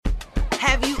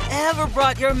Have you ever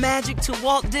brought your magic to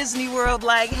Walt Disney World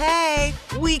like, hey,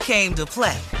 we came to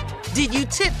play? Did you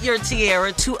tip your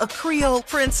tiara to a Creole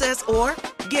princess or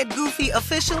get goofy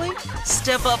officially?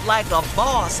 Step up like a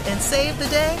boss and save the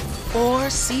day? Or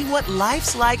see what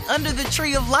life's like under the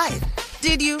tree of life?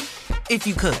 Did you? If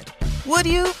you could. Would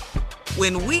you?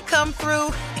 When we come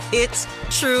through, it's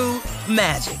true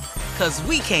magic. 'Cause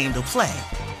we came to play.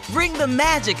 Bring the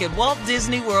magic at Walt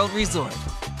Disney World Resort.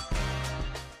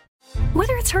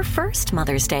 Whether it's her first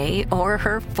Mother's Day or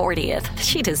her 40th,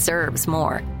 she deserves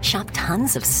more. Shop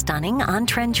tons of stunning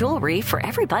on-trend jewelry for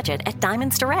every budget at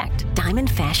Diamonds Direct. Diamond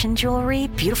fashion jewelry,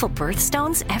 beautiful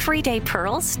birthstones, everyday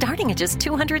pearls starting at just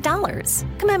 $200.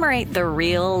 Commemorate the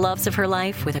real loves of her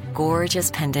life with a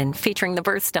gorgeous pendant featuring the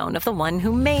birthstone of the one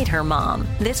who made her mom.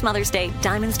 This Mother's Day,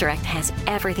 Diamonds Direct has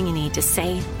everything you need to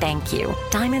say thank you.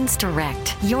 Diamonds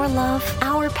Direct. Your love,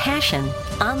 our passion.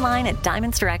 Online at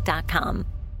diamondsdirect.com.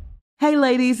 Hey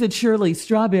ladies, it's Shirley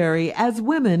Strawberry. As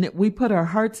women, we put our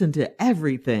hearts into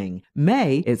everything.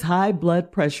 May is High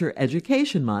Blood Pressure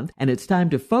Education Month, and it's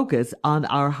time to focus on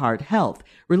our heart health.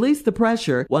 Release the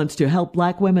Pressure wants to help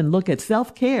Black women look at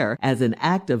self-care as an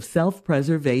act of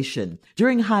self-preservation.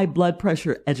 During High Blood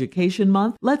Pressure Education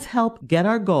Month, let's help get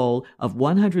our goal of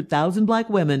 100,000 Black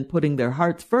women putting their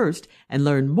hearts first and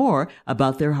learn more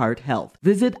about their heart health.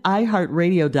 Visit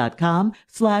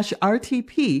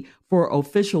iHeartRadio.com/RTP for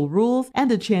official rules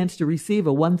and a chance to receive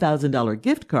a $1,000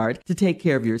 gift card to take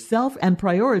care of yourself and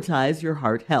prioritize your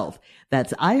heart health.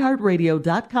 That's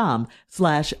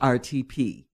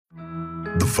iHeartRadio.com/RTP.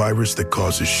 The virus that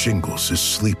causes shingles is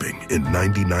sleeping in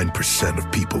 99% of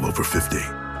people over 50.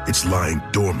 It's lying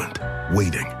dormant,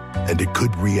 waiting, and it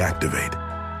could reactivate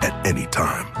at any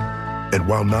time. And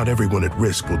while not everyone at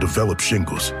risk will develop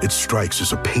shingles, it strikes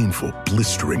as a painful,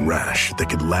 blistering rash that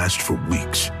can last for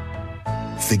weeks.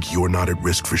 Think you're not at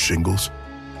risk for shingles?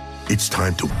 It's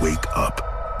time to wake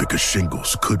up, because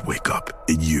shingles could wake up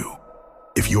in you.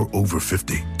 If you're over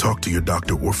 50, talk to your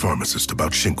doctor or pharmacist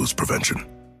about shingles prevention.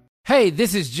 Hey,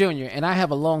 this is Junior, and I have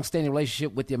a long-standing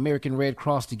relationship with the American Red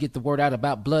Cross to get the word out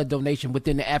about blood donation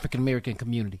within the African-American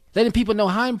community, letting people know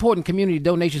how important community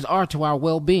donations are to our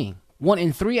well-being. 1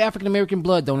 in 3 African-American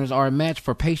blood donors are a match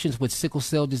for patients with sickle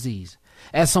cell disease.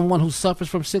 As someone who suffers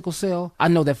from sickle cell, I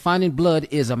know that finding blood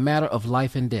is a matter of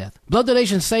life and death. Blood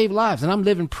donations save lives, and I'm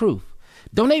living proof.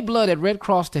 Donate blood at Red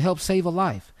Cross to help save a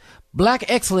life. Black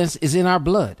excellence is in our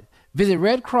blood. Visit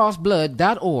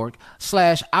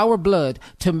redcrossblood.org/ourblood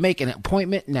to make an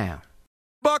appointment now.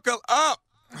 Buckle up.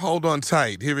 Hold on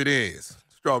tight. Here it is.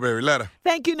 Strawberry letter.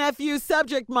 Thank you, nephew.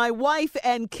 Subject, my wife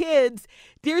and kids.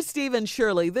 Dear Steve and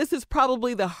Shirley, this is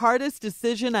probably the hardest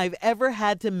decision I've ever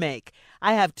had to make.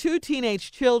 I have 2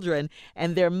 teenage children,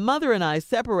 and their mother and I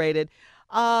separated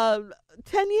 10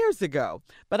 years ago.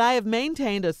 But I have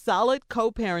maintained a solid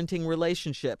co-parenting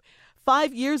relationship.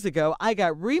 5 years ago, I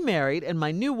got remarried, and my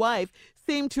new wife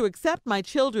seemed to accept my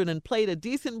children and played a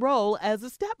decent role as a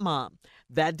stepmom.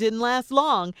 That didn't last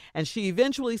long, and she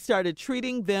eventually started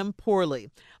treating them poorly.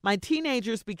 My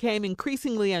teenagers became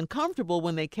increasingly uncomfortable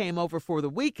when they came over for the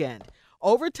weekend.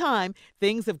 Over time,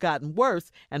 things have gotten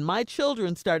worse, and my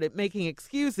children started making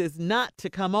excuses not to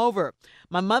come over.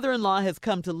 My mother-in-law has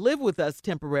come to live with us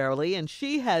temporarily, and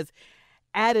she has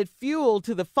added fuel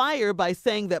to the fire by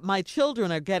saying that my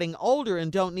children are getting older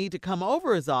and don't need to come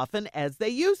over as often as they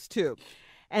used to.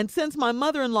 And since my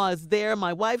mother-in-law is there,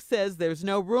 my wife says there's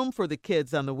no room for the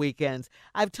kids on the weekends.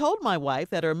 I've told my wife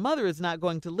that her mother is not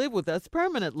going to live with us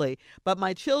permanently, but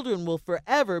my children will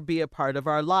forever be a part of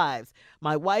our lives.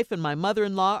 My wife and my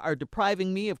mother-in-law are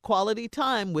depriving me of quality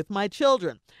time with my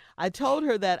children. I told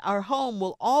her that our home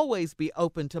will always be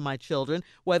open to my children,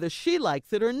 whether she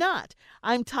likes it or not.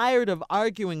 I'm tired of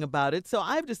arguing about it, so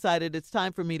I've decided it's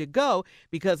time for me to go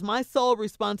because my sole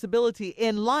responsibility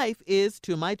in life is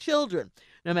to my children.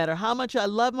 No matter how much I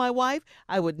love my wife,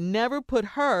 I would never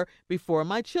put her before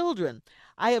my children.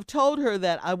 I have told her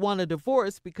that I want a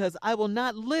divorce because I will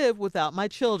not live without my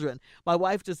children. My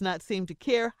wife does not seem to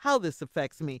care how this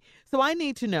affects me. So I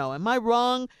need to know, am I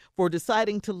wrong for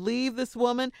deciding to leave this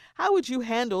woman? How would you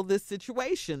handle this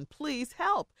situation? Please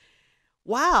help.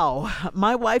 Wow,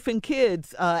 my wife and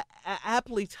kids,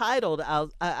 aptly titled,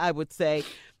 I would say.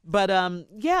 But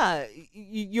yeah,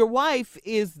 your wife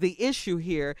is the issue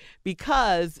here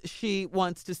because she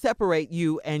wants to separate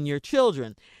you and your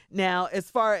children. Now, as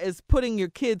far as putting your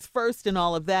kids first and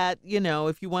all of that, you know,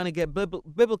 if you want to get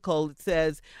biblical, it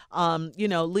says, you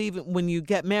know, leave when you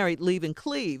get married, leave and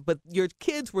cleave. But your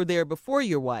kids were there before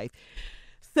your wife.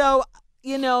 So,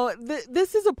 you know,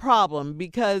 this is a problem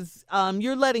because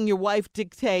you're letting your wife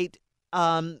dictate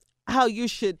how you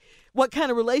should what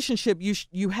kind of relationship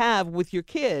you have with your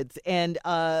kids, and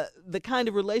the kind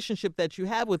of relationship that you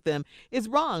have with them is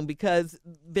wrong because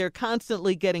they're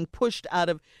constantly getting pushed out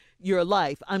of your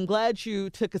life. I'm glad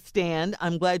you took a stand.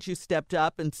 I'm glad you stepped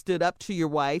up and stood up to your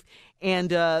wife.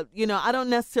 And, I don't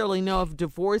necessarily know if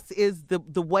divorce is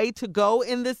the way to go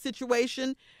in this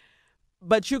situation,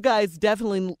 but you guys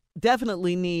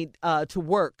definitely need to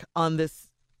work on this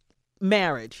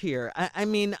marriage here. I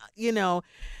mean,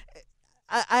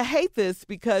 I hate this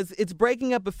because it's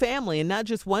breaking up a family, and not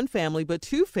just one family, but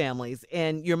two families.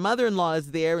 And your mother-in-law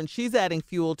is there, and she's adding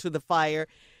fuel to the fire.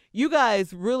 You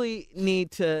guys really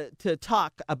need to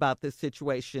talk about this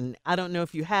situation. I don't know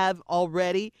if you have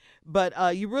already,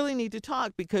 but you really need to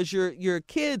talk because your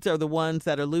kids are the ones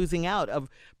that are losing out of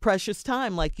precious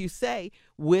time, like you say,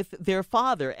 with their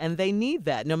father, and they need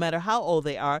that. No matter how old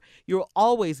they are, you'll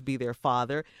always be their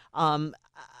father.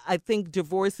 I think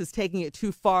divorce is taking it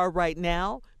too far right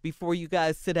now before you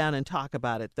guys sit down and talk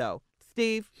about it, though.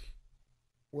 Steve?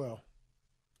 Well,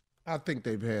 I think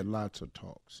they've had lots of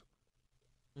talks.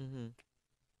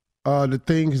 Mm-hmm. The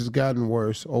thing has gotten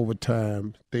worse over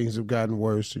time. Things have gotten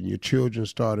worse, and your children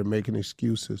started making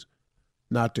excuses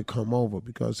not to come over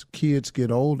because kids get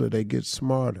older, they get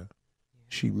smarter.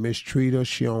 She mistreat us.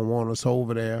 She don't want us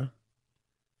over there.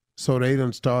 So they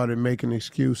done started making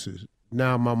excuses.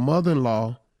 Now, my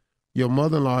mother-in-law, your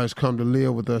mother-in-law has come to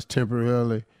live with us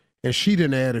temporarily, and she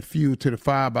done added fuel to the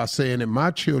fire by saying that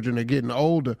my children are getting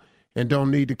older and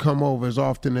don't need to come over as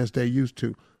often as they used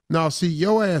to. Now, see,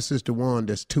 your ass is the one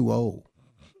that's too old.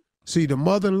 See, the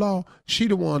mother-in-law, she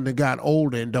the one that got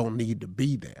older and don't need to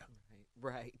be there.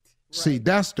 Right. See,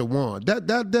 that's the one.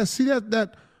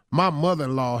 That my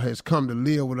mother-in-law has come to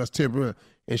live with us temporarily,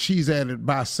 and she's added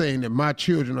by saying that my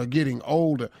children are getting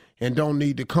older and don't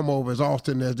need to come over as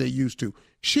often as they used to.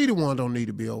 She the one don't need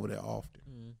to be over there often.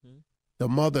 Mm-hmm. The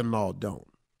mother-in-law don't.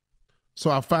 So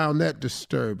I found that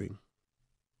disturbing.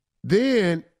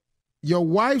 Then your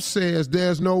wife says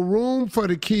there's no room for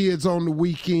the kids on the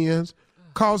weekends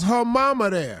because her mama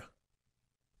there.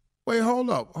 Wait, hold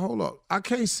up. I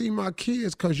can't see my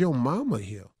kids because your mama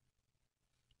here.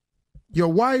 Your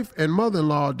wife and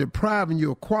mother-in-law are depriving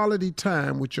you of quality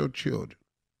time with your children.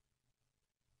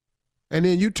 And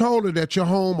then you told her that your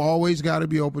home always got to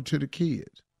be open to the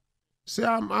kids. See,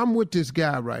 I'm with this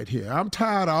guy right here. I'm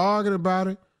tired of arguing about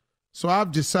it, so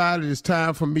I've decided it's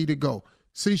time for me to go.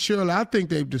 See, Shirley, I think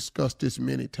they've discussed this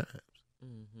many times.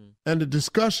 Mm-hmm. And the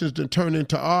discussions then turn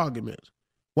into arguments.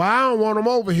 Well, I don't want them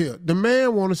over here. The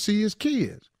man want to see his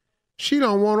kids. She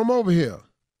don't want them over here.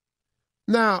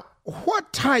 Now,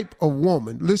 what type of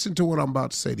woman, listen to what I'm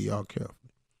about to say to y'all carefully.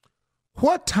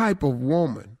 What type of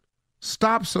woman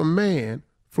stops a man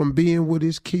from being with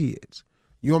his kids?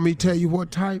 You want me to tell you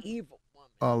what type? Evil woman.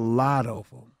 A lot of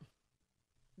them.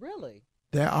 Really?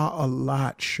 There are a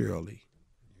lot, Shirley.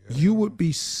 You would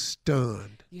be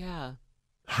stunned. Yeah.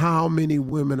 How many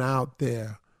women out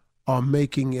there are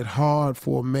making it hard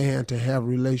for a man to have a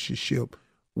relationship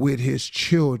with his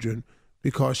children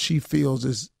because she feels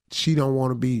as she don't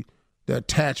want to be the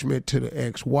attachment to the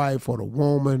ex-wife or the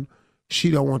woman.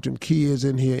 She don't want them kids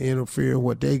in here interfering with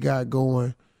what they got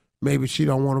going. Maybe she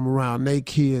don't want them around their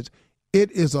kids. It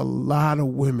is a lot of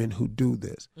women who do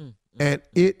this. And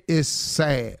it is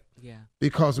sad. Yeah.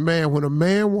 Because, man, when a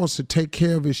man wants to take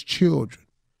care of his children,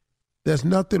 there's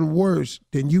nothing worse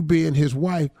than you being his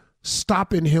wife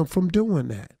stopping him from doing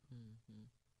that. Mm-hmm.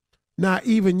 Now,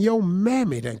 even your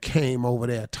mammy done came over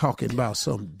there talking about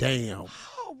some damn.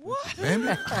 Oh, what?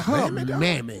 Mammy? Her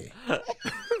mammy.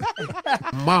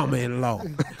 Mama-in-law.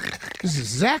 This is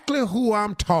exactly who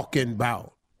I'm talking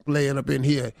about. Laying up in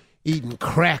here eating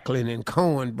crackling and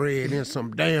cornbread and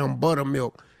some damn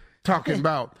buttermilk, talking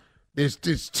about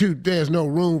there's no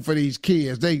room for these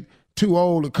kids. They too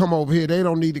old to come over here. They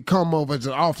don't need to come over as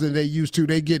often as they used to.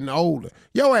 They getting older.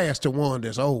 Your ass the one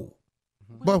that's old.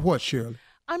 But what, Shirley?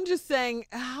 I'm just saying,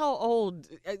 how old?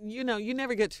 You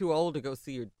never get too old to go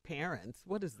see your parents.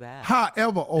 What is that?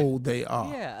 However old they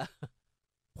are. Yeah.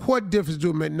 What difference do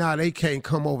it make? Now they can't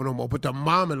come over no more, but the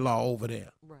mom-in-law over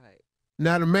there. Right.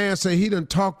 Now the man say he done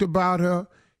talked about her.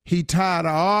 He tired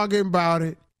of arguing about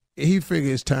it. He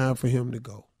figure it's time for him to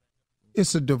go.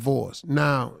 It's a divorce.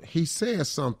 Now, he says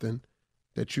something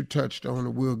that you touched on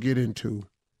and we'll get into.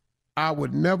 I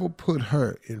would never put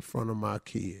her in front of my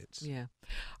kids. Yeah.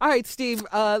 All right, Steve, you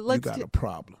got a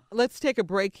problem. Let's take a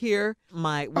break here.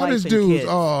 My wife this and dude's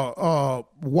kids.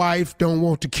 Wife don't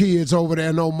want the kids over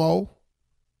there no more.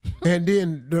 And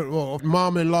then the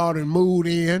mom-in-law done moved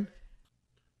in.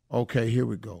 Okay, here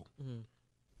we go.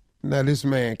 Mm-hmm. Now, this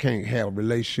man can't have a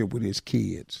relationship with his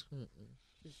kids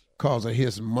because of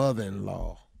his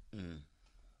mother-in-law.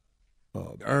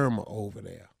 Irma over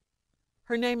there.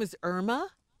 Her name is Irma?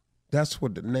 That's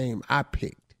what the name I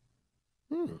picked.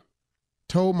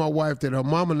 Told my wife that her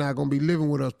mama not going to be living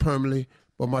with us permanently,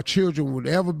 but my children would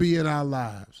ever be in our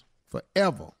lives,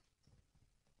 forever.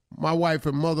 My wife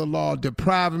and mother-in-law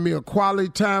depriving me of quality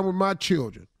time with my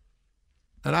children.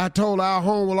 And I told her our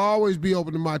home will always be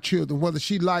open to my children, whether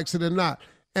she likes it or not.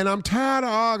 And I'm tired of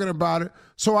arguing about it,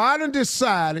 so I done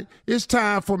decided it's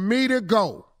time for me to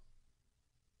go.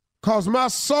 Because my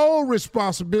sole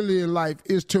responsibility in life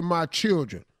is to my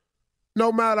children.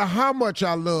 No matter how much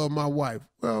I love my wife.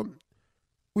 Well,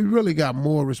 we really got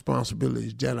more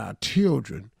responsibilities than our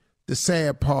children. The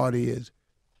sad part is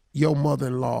your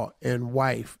mother-in-law and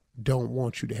wife don't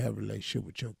want you to have a relationship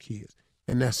with your kids.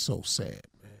 And that's so sad,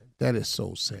 man. That is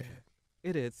so sad.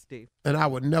 It is, Steve. And I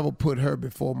would never put her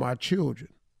before my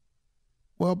children.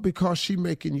 Well, because she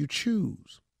making you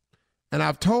choose. And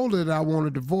I've told her that I want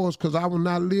a divorce because I will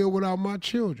not live without my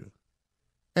children.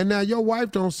 And now your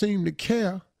wife don't seem to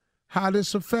care how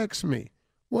this affects me.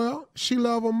 Well, she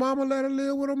love her mama, let her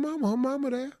live with her mama. Her mama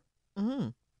there. Mm-hmm.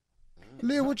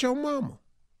 Live with your mama.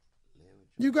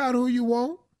 You got who you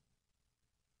want.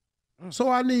 So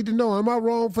I need to know, am I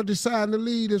wrong for deciding to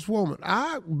leave this woman?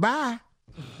 Bye.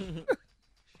 You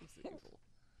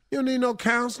don't need no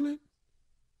counseling.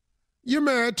 You're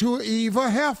married to an evil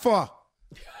heifer.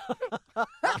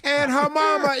 And her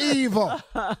mama evil.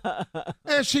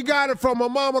 And she got it from her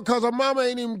mama because her mama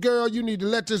ain't even, girl, you need to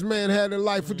let this man have the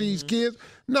life with these kids.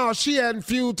 No, she hadn't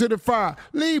fuel to the fire.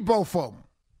 Leave both of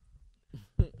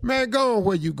them. Man, go on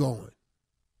where you going.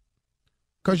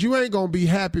 Because you ain't going to be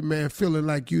happy, man, feeling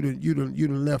like you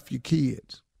done left your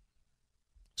kids.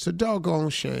 It's a doggone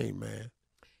shame, man.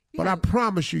 But I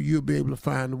promise you'll be able to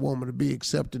find a woman to be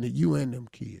accepting of you and them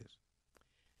kids.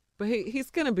 But he's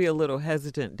going to be a little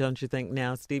hesitant, don't you think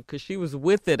now, Steve? Because she was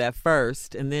with it at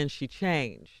first, and then she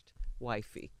changed,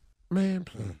 wifey. Man,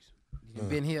 please. You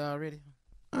been here already?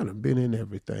 I done been in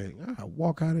everything. I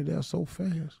walk out of there so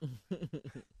fast.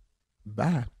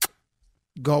 Bye.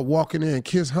 Go walk in there and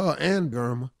kiss her and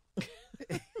Irma.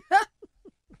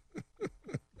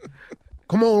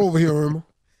 Come on over here, Irma.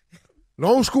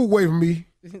 Don't scoot away from me.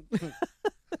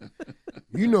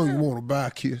 You know you want to buy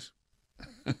a kiss.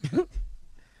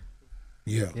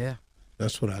 Yeah.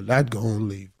 That's what I'd go and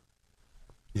leave.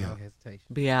 Yeah. No hesitation.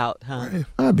 Be out, huh?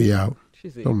 I'd be out.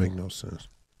 She's Don't make no sense.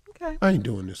 Okay. I ain't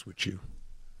doing this with you.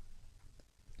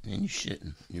 And you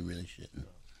shouldn't. You really shouldn't.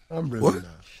 I'm really not.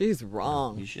 She's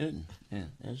wrong. You shouldn't. Yeah,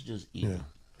 that's just evil. Yeah.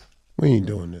 We ain't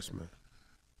doing this, man.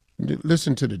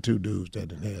 Listen to the two dudes that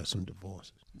done had some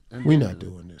divorces. We not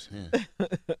doing this. Yeah.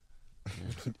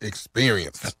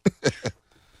 Experience.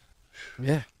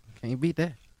 Yeah, can't beat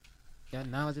that. Got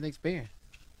knowledge and experience.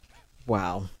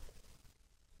 Wow.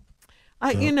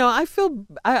 I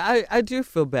do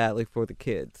feel badly for the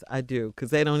kids. I do,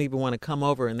 because they don't even want to come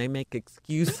over and they make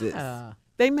excuses.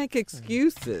 They make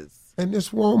excuses. And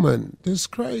this woman, this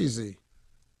crazy,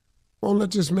 won't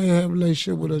let this man have a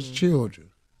relationship with his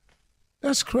children.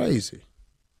 That's crazy.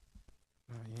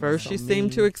 First, she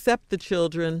seemed to accept the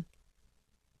children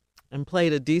and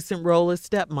played a decent role as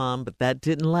stepmom, but that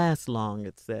didn't last long,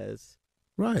 it says.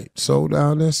 Right. So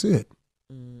down, that's it.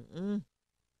 Mm-mm.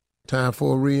 Time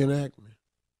for a reenactment.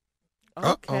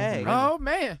 Okay. Oh,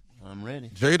 man. I'm ready.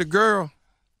 Jay the girl.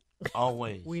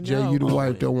 Always. We know. Jay, you the wife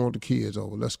Always. don't want the kids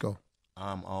over. Let's go.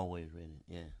 I'm always ready.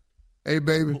 Yeah. Hey,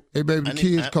 baby. Hey, baby, the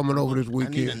kids coming over this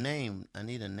weekend. I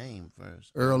need a name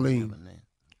first. Earlene.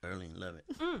 Earlene, love it.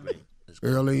 Great.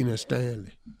 Earlene and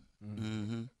Stanley.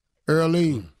 Mm-hmm.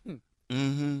 Earlene.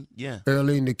 Mm-hmm. Yeah.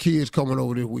 Earlene, the kids coming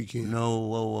over this weekend. No,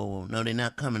 whoa. No, they're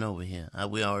not coming over here.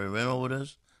 We already ran over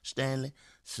this, Stanley,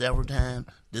 several times.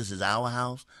 This is our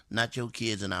house, not your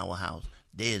kids in our house.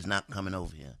 They is not coming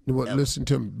over here. What? Listen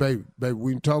to me, baby. Baby,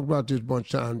 we talked about this a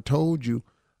bunch of times. Told you,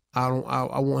 I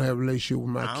won't have a relationship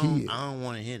with my kids. I don't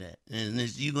want to hear that. And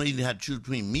you're gonna either have to choose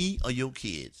between me or your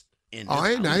kids. Hey, it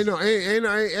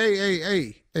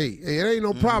ain't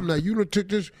no problem now. You done took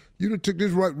this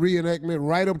reenactment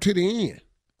right up to the end.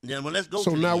 Yeah, well, let's go.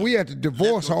 So now we at the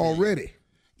divorce already.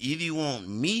 Either you want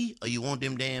me or you want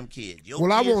them damn kids.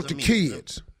 I want the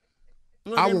kids.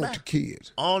 I want the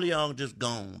kids. All of y'all just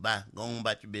gone. Bye. Go on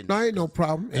about your business. No, ain't no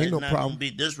problem. Ain't no problem.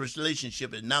 This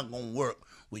relationship is not gonna work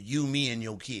with you, me, and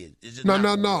your kids. No.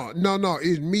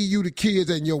 It's me, you, the kids,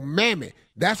 and your mammy.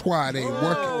 That's why it ain't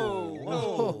working.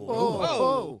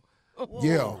 Whoa.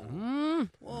 Yeah.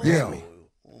 Whoa. Yeah.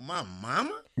 My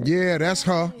mama? Yeah, that's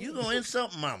her. You gonna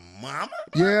insult my mama?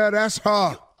 Yeah, that's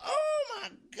her. Oh my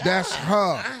God. That's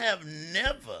her. I have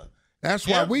never That's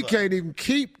why we can't even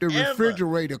keep the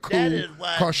refrigerator cool,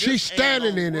 because she's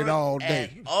standing in it all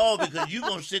day. Oh, because you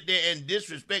going to sit there and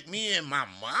disrespect me and my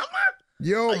mama?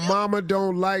 Your mama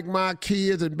don't like my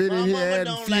kids and been in here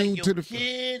adding fuel to the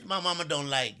kids. My mama don't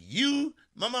like you.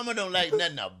 My mama don't like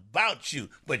nothing about you.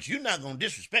 But you're not going to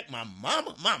disrespect my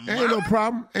mama. Ain't no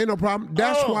problem.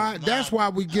 That's why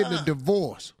we getting a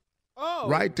divorce. Oh.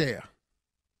 Right there.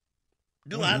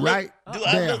 Do I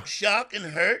look shocked and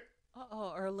hurt?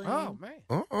 Uh-oh, Early. Oh, man.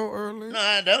 Early. No,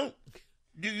 I don't.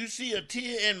 Do you see a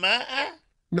tear in my eye?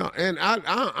 No, and I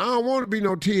don't want to be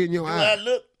no tear in your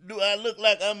eye. Do I look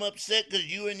like I'm upset because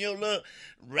you and your little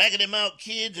raggedy mouth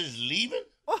kids is leaving?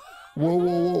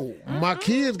 Whoa. My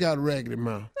kids got a raggedy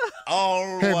mouth.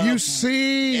 Have you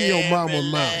seen your mama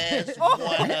mouth?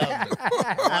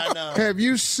 Have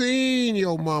you seen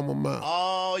your mama mouth?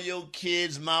 All your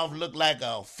kids' mouth look like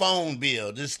a phone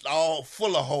bill, just all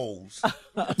full of holes.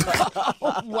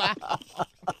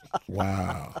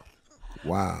 Wow.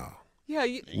 Yeah.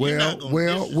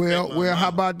 Well. How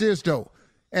about this though?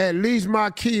 At least my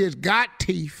kids got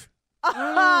teeth.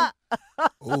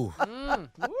 Ooh,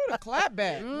 the clap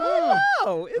back.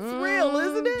 Oh, it's real,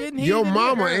 isn't it? Your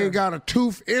mama ain't got a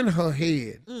tooth in her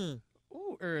head. Ooh,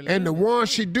 Early. And the one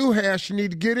she do have, she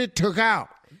need to get it took out.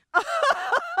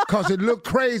 Because it look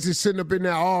crazy sitting up in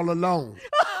there all alone.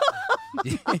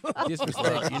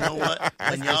 Disrespect. You know what?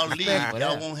 When y'all leave,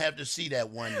 y'all won't have to see that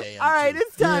one day. All right,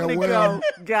 it's time to go,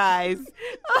 guys.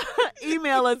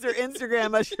 Email us or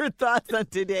Instagram us your thoughts on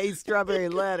today's Strawberry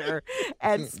Letter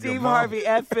at Steve Harvey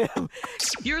FM.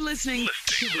 You're listening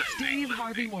to the Steve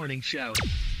Harvey Morning Show.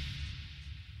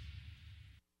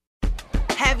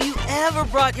 Have you ever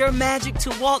brought your magic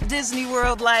to Walt Disney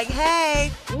World like,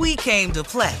 hey, we came to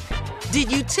play?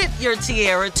 Did you tip your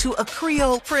tiara to a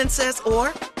Creole princess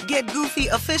or get goofy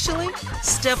officially?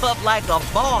 Step up like a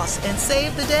boss and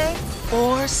save the day?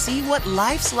 Or see what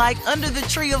life's like under the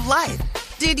tree of life?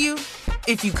 Did you?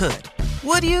 If you could.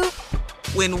 Would you?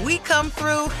 When we come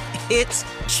through, it's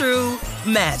true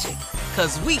magic.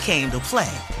 'Cause we came to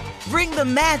play. Bring the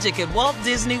magic at Walt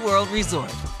Disney World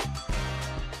Resort.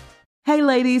 Hey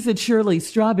ladies, it's Shirley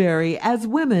Strawberry. As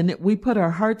women, we put our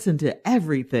hearts into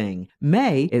everything.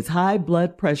 May is High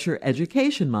Blood Pressure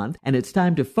Education Month, and it's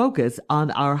time to focus on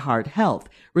our heart health.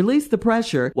 Release the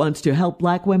Pressure wants to help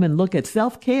Black women look at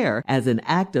self-care as an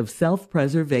act of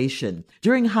self-preservation.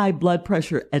 During High Blood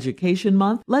Pressure Education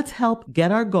Month, let's help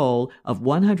get our goal of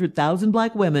 100,000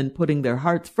 Black women putting their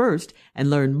hearts first and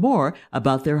learn more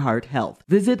about their heart health.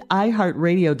 Visit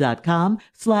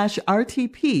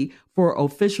iHeartRadio.com/RTP for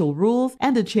official rules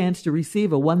and a chance to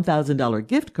receive a $1,000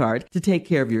 gift card to take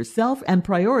care of yourself and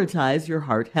prioritize your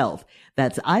heart health.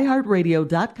 That's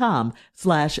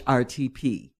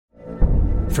iHeartRadio.com/RTP.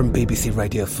 From BBC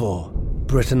Radio 4,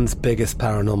 Britain's biggest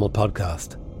paranormal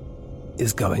podcast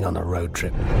is going on a road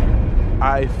trip.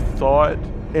 I thought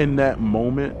in that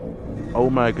moment, oh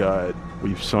my God,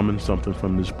 we've summoned something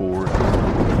from this board.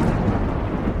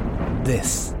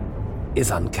 This is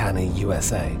Uncanny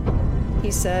USA. He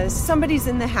says, somebody's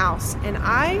in the house, and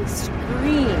I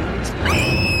screamed.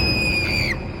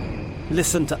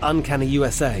 Listen to Uncanny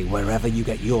USA wherever you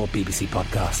get your BBC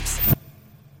podcasts,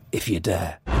 if you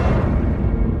dare.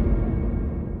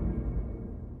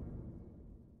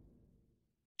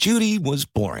 Judy was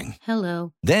boring.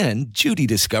 Hello. Then Judy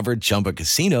discovered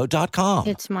ChumbaCasino.com.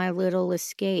 It's my little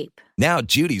escape. Now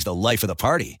Judy's the life of the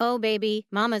party. Oh, baby,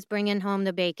 mama's bringing home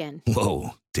the bacon.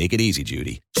 Whoa, take it easy,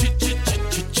 Judy.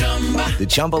 The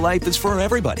Chumba life is for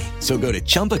everybody. So go to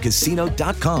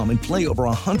ChumbaCasino.com and play over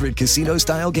 100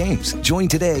 casino-style games. Join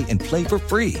today and play for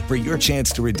free for your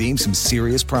chance to redeem some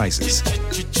serious prizes.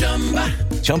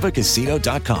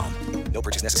 ChumbaCasino.com. No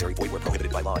purchase necessary. Void where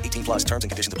prohibited by law. 18+ terms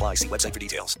and conditions apply. See website for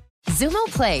details. Xumo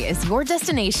Play is your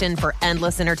destination for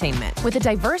endless entertainment. With a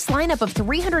diverse lineup of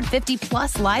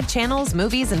 350+ live channels,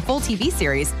 movies, and full TV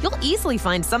series, you'll easily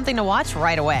find something to watch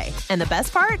right away. And the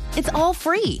best part? It's all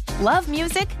free. Love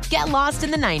music? Get lost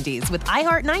in the 90s with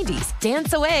iHeart 90s.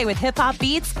 Dance away with hip-hop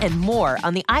beats and more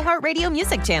on the iHeartRadio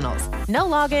music channels. No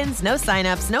logins, no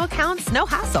signups, no accounts, no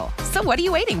hassle. So what are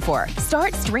you waiting for?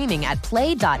 Start streaming at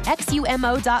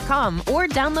play.xumo.com or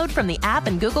download from the app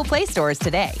and Google Play stores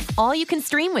today. All you can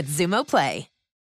stream with Xumo Play.